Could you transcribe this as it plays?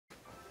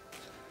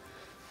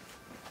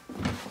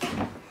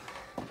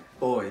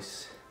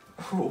Boys,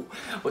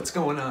 what's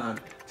going on?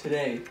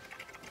 Today,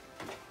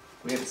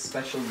 we have a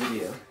special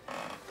video.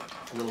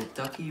 A little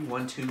Ducky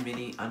 1.2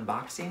 Mini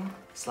unboxing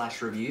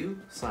 /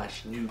 review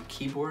 / new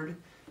keyboard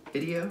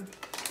video,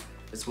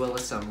 as well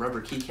as some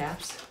rubber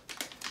keycaps.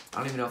 I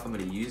don't even know if I'm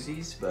going to use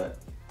these, but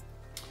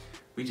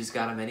we just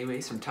got them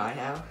anyways from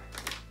Tai-Hao.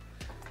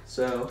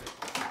 So,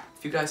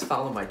 if you guys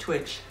follow my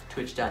Twitch,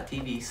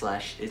 twitch.tv /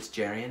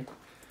 itsJerian,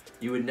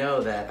 you would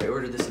know that I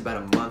ordered this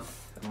about a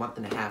month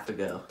and a half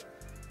ago.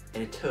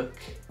 And it took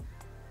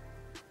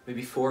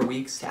maybe 4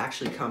 weeks to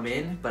actually come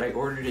in, but I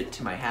ordered it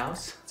to my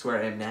house. It's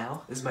where I am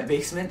now. This is my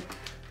basement.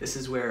 This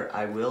is where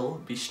I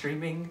will be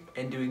streaming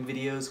and doing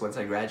videos once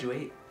I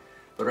graduate.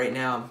 But right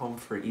now I'm home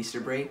for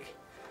Easter break.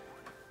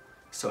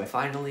 So I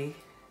finally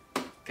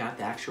got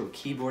the actual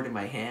keyboard in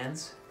my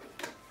hands.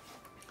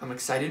 I'm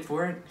excited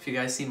for it. If you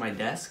guys see my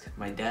desk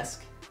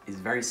is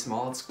very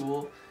small at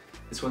school.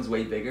 This one's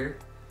way bigger.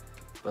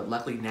 But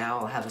luckily now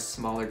I'll have a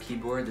smaller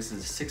keyboard. This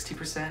is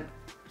 60%.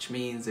 Which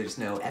means there's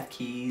no F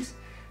keys,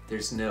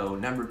 there's no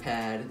number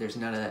pad, there's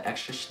none of that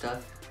extra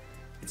stuff.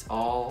 It's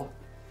all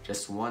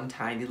just one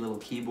tiny little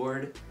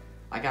keyboard.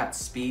 I got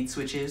speed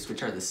switches,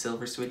 which are the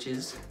silver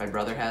switches. My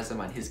brother has them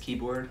on his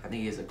keyboard. I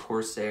think he has a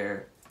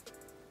Corsair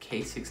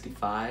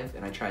K65,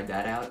 and I tried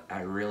that out.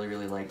 I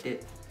really liked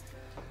it.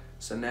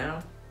 So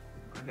now,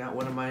 I got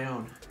one of my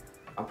own.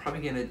 I'm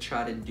probably gonna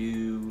try to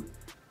do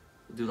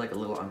like a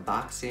little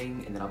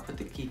unboxing, and then I'll put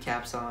the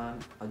keycaps on.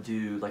 I'll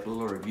do like a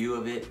little review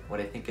of it, what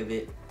I think of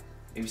it,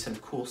 maybe some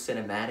cool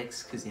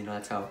cinematics, because you know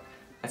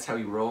that's how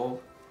we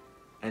roll.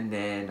 And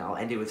then I'll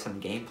end it with some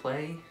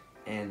gameplay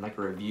and like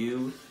a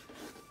review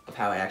of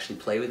how I actually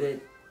play with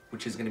it,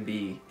 which is gonna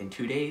be in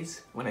 2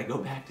 days when I go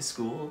back to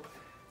school,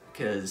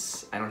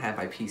 because I don't have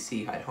my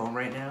PC at home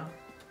right now.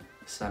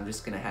 So I'm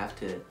just gonna have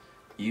to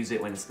use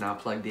it when it's not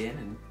plugged in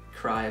and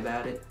cry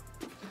about it.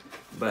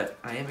 But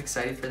I am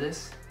excited for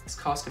this. This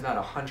cost about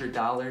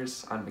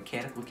 $100 on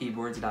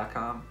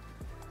mechanicalkeyboards.com.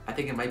 I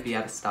think it might be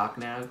out of stock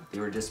now. They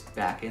were just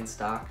back in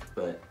stock,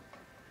 but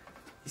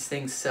these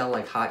things sell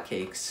like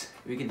hotcakes.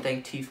 We can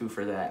thank Tfue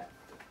for that.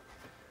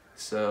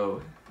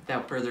 So,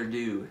 without further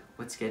ado,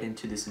 let's get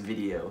into this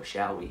video,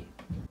 shall we?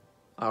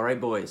 Alright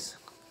boys,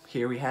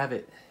 here we have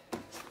it.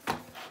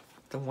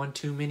 The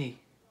 1.2 Mini.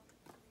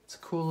 It's a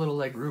cool little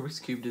like Rubik's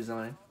Cube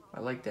design.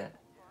 I like that.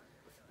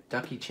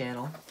 Ducky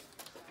channel.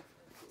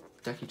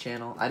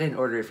 I didn't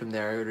order it from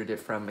there, I ordered it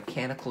from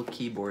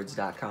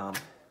mechanicalkeyboards.com.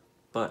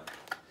 But,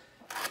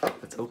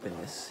 let's open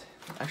this.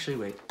 Actually,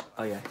 wait.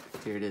 Oh yeah,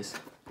 here it is.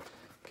 You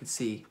can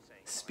see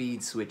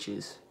speed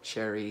switches,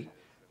 cherry,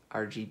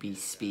 RGB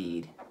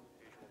speed.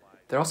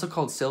 They're also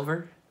called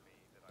silver,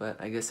 but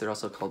I guess they're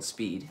also called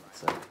speed.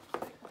 So,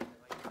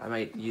 I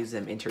might use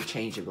them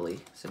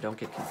interchangeably, so don't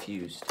get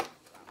confused.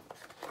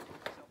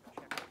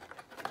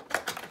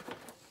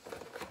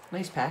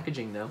 Nice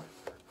packaging though.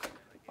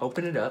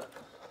 Open it up.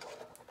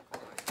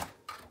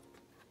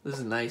 This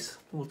is nice,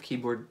 little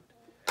keyboard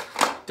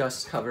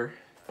dust cover,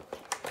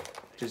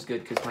 which is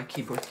good because my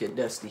keyboards get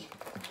dusty.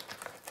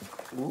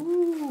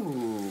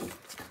 Ooh.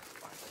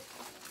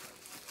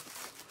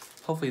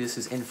 Hopefully this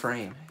is in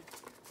frame,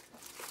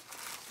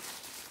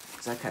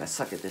 because I kind of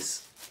suck at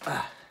this.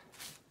 Ah.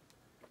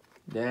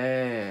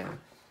 Damn.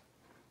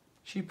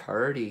 She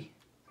purty.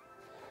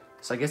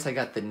 So I guess I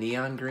got the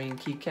neon green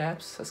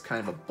keycaps. That's kind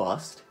of a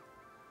bust.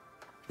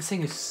 This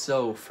thing is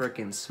so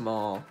freaking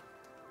small.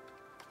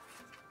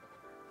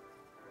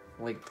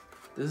 Like,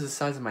 this is the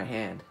size of my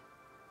hand.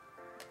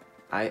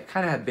 I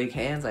kind of have big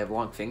hands, I have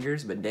long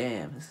fingers, but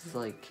damn, this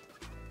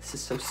is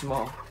so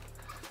small.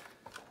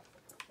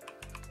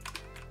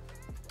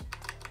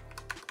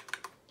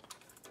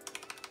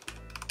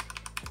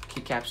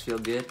 Keycaps feel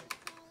good.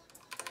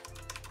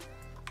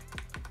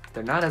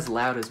 They're not as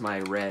loud as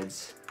my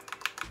Reds,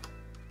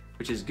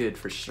 which is good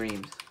for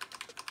streams,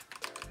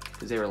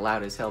 because they were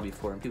loud as hell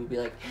before, and people be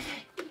like,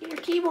 your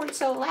keyboard's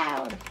so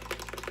loud.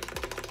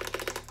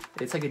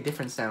 It's like a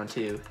different sound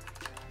too.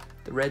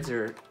 The Reds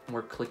are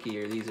more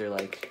clickier. These are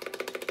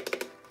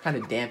like kind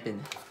of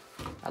dampened.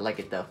 I like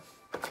it though.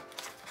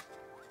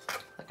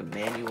 Like a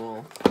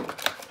manual.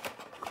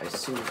 I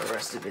assume the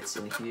rest of it's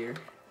in here.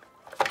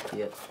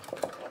 Yep.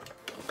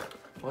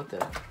 What the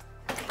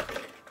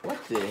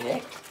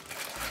heck?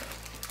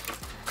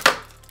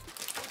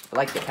 I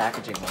like the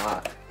packaging a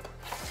lot.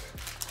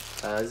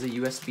 There's a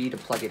USB to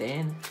plug it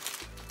in.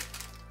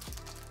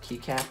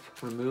 Keycap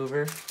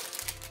remover.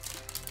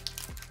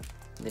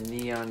 The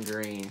neon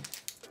green.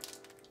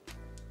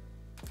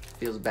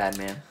 Feels bad,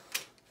 man.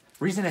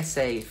 Reason I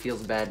say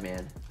feels bad,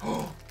 man.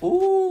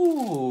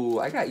 Ooh,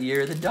 I got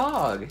Year of the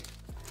Dog.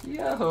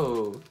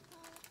 Yo.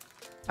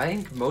 I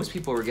think most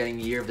people were getting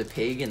Year of the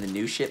Pig in the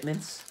new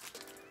shipments,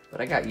 but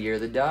I got Year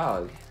of the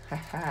Dog.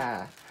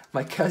 Haha.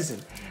 My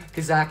cousin.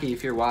 Kazaki,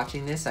 if you're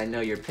watching this, I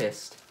know you're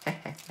pissed.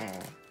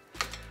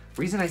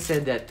 Reason I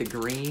said that the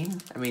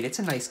green, I mean, it's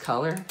a nice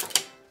color,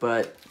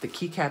 but the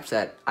keycaps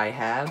that I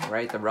have,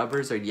 right, the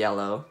rubbers are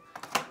yellow.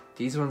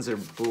 These ones are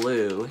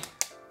blue.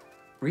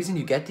 Reason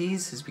you get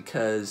these is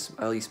because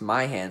at least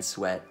my hands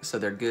sweat, so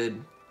they're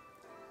good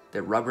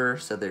They're rubber,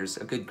 so there's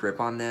a good grip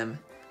on them.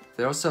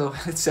 They're also,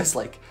 it says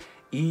like,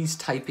 ease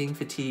typing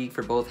fatigue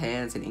for both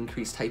hands and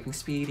increase typing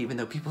speed, even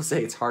though people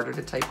say it's harder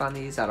to type on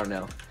these. I don't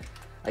know.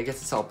 I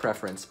guess it's all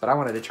preference, but I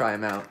wanted to try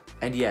them out.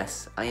 And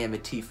yes, I am a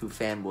Tfue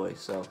fanboy,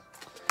 so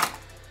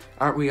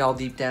aren't we all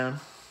deep down?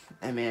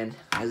 Hey man,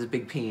 I was a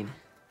big peen.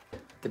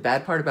 The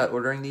bad part about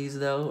ordering these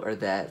though, are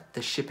that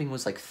the shipping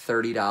was like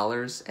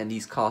 $30 and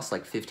these cost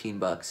like 15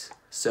 bucks.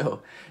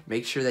 So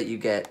make sure that you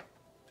get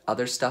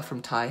other stuff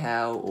from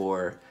Tai-Hao,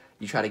 or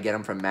you try to get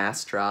them from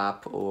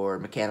Massdrop or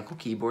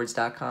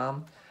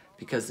mechanicalkeyboards.com,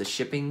 because the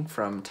shipping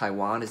from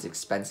Taiwan is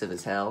expensive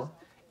as hell.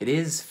 It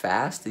is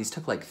fast. These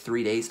took like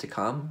 3 days to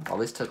come. All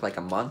this took like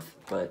a month,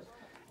 but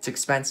it's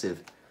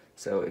expensive.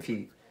 So if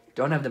you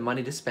don't have the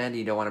money to spend and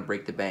you don't want to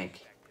break the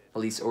bank,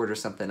 at least order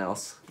something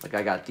else. Like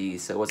I got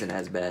these, so it wasn't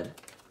as bad.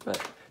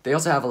 But they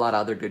also have a lot of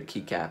other good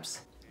keycaps.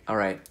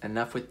 Alright,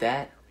 enough with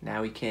that.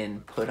 Now we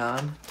can put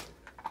on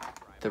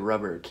the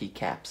rubber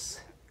keycaps,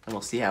 and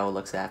we'll see how it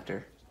looks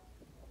after.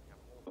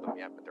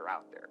 Yet, but they're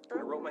out there.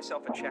 I wrote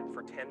myself a check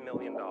for $10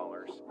 million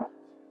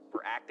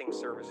for acting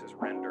services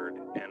rendered,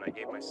 and I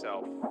gave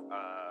myself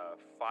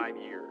 5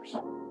 years,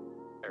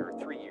 or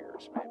 3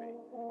 years maybe,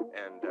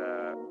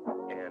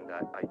 and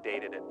I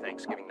dated it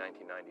Thanksgiving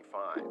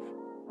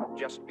 1995,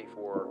 just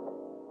before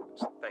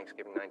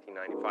Thanksgiving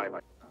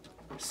 1995.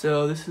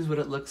 So this is what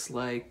it looks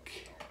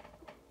like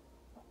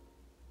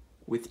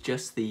with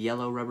just the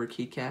yellow rubber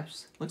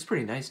keycaps. Looks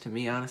pretty nice to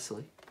me,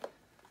 honestly.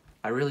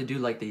 I really do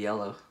like the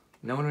yellow.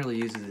 No one really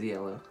uses the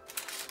yellow.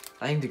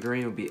 I think the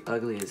green would be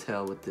ugly as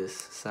hell with this,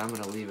 so I'm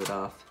gonna leave it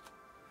off.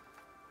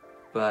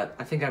 But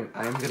I think I'm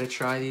gonna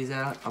try these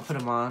out. I'll put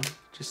them on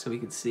just so we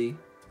can see.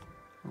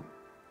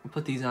 I'll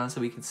put these on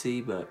so we can see,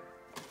 but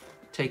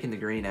taking the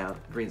green out.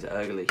 Green's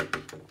ugly.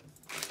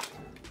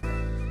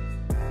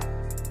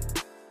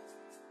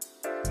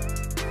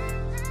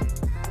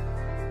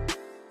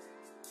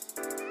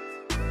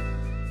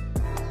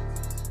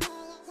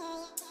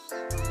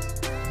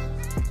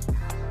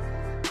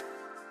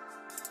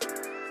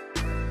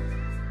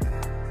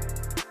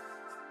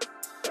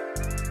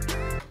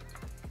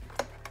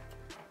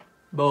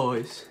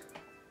 Boys,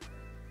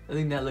 I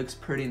think that looks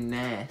pretty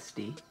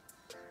nasty.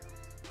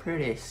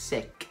 Pretty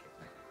sick.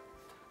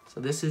 So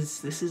this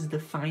is the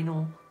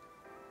final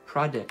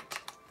product.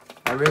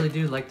 I really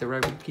do like the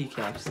rubber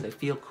keycaps. They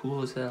feel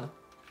cool as hell.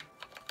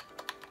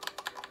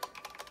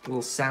 A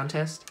little sound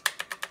test.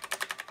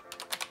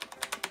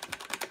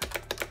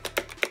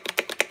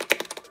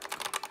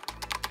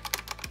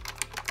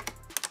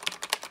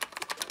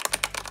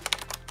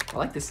 I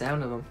like the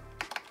sound of them.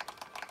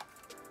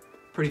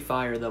 Pretty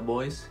fire though,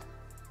 boys.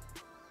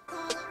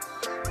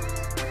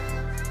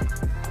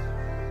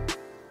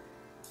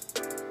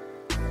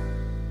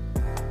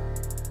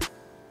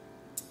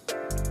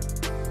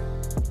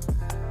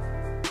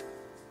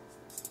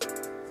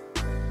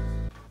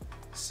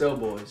 So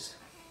boys,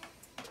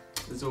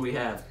 this is what we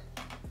have.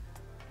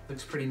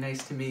 Looks pretty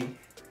nice to me.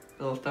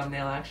 A little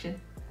thumbnail action.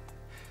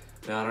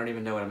 No, I don't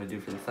even know what I'm gonna do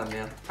for the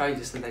thumbnail. Probably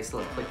just a nice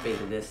little clickbait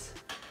of this.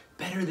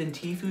 Better than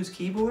Tfue's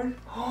keyboard?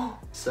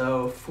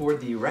 So for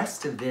the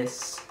rest of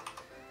this,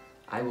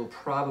 I will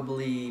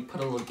probably put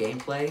a little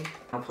gameplay.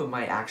 I'll put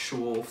my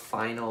actual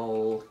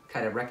final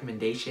kind of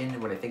recommendation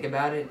when I think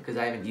about it, because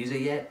I haven't used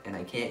it yet and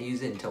I can't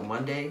use it until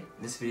Monday.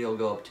 This video will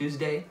go up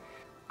Tuesday.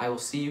 I will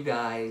see you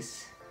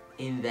guys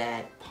in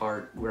that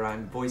part where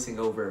I'm voicing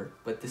over,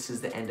 but this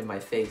is the end of my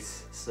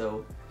face.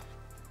 So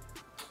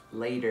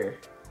later.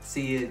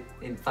 See you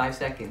in 5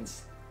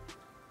 seconds.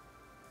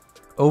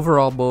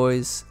 Overall,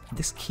 boys,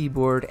 this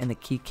keyboard and the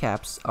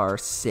keycaps are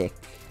sick.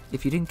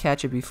 If you didn't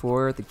catch it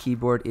before, the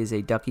keyboard is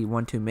a Ducky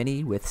 1.2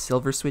 Mini with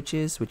silver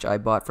switches, which I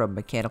bought from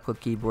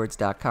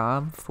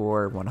mechanicalkeyboards.com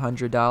for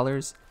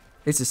 $100.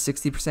 It's a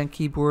 60%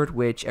 keyboard,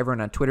 which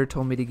everyone on Twitter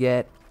told me to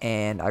get,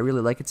 and I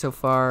really like it so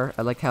far.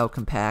 I like how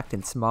compact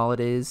and small it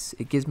is.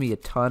 It gives me a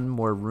ton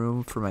more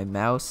room for my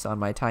mouse on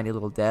my tiny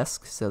little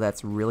desk, so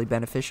that's really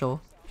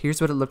beneficial. Here's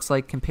what it looks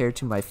like compared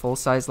to my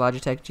full-size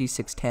Logitech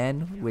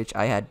G610, which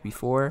I had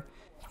before.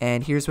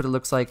 And here's what it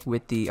looks like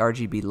with the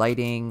RGB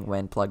lighting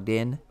when plugged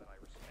in.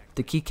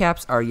 The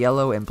keycaps are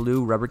yellow and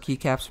blue rubber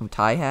keycaps from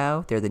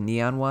Tai-Hao. They're the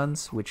neon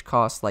ones, which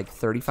cost like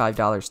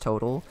 $35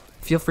 total.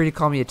 Feel free to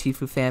call me a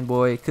Tfue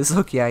fanboy, because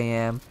look, yeah, I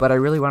am. But I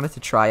really wanted to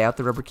try out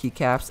the rubber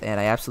keycaps, and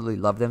I absolutely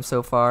love them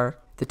so far.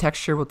 The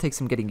texture will take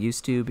some getting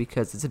used to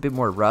because it's a bit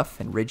more rough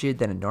and rigid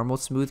than a normal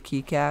smooth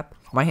keycap.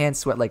 My hands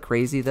sweat like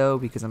crazy though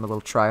because I'm a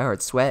little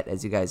try-hard sweat,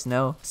 as you guys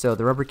know. So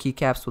the rubber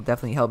keycaps will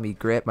definitely help me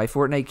grip my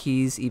Fortnite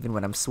keys even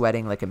when I'm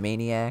sweating like a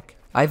maniac.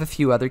 I have a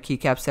few other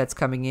keycap sets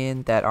coming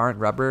in that aren't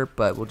rubber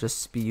but will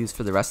just be used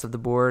for the rest of the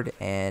board,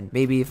 and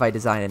maybe if I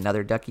design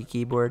another Ducky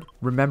keyboard.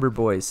 Remember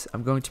boys,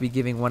 I'm going to be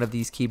giving one of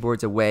these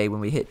keyboards away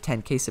when we hit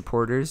 10k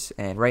supporters,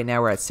 and right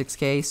now we're at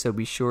 6k, so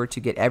be sure to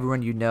get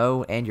everyone you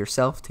know and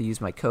yourself to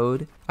use my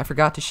code. I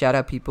forgot to shout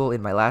out people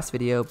in my last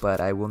video, but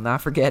I will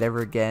not forget ever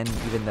again,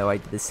 even though I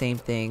did the same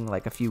thing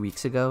like a few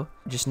weeks ago.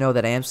 Just know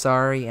that I am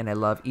sorry, and I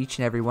love each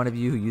and every one of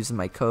you who uses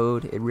my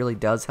code. It really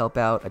does help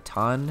out a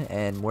ton,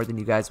 and more than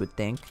you guys would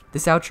think.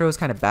 This outro is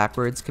kind of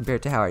backwards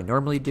compared to how I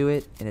normally do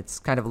it, and it's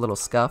kind of a little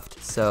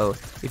scuffed, so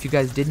if you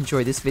guys did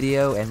enjoy this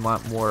video and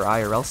want more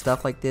IRL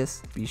stuff like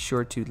this, be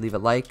sure to leave a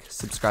like,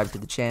 subscribe to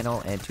the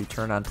channel, and to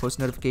turn on post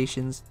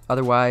notifications.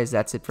 Otherwise,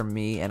 that's it from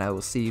me, and I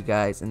will see you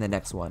guys in the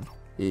next one.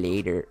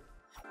 Later.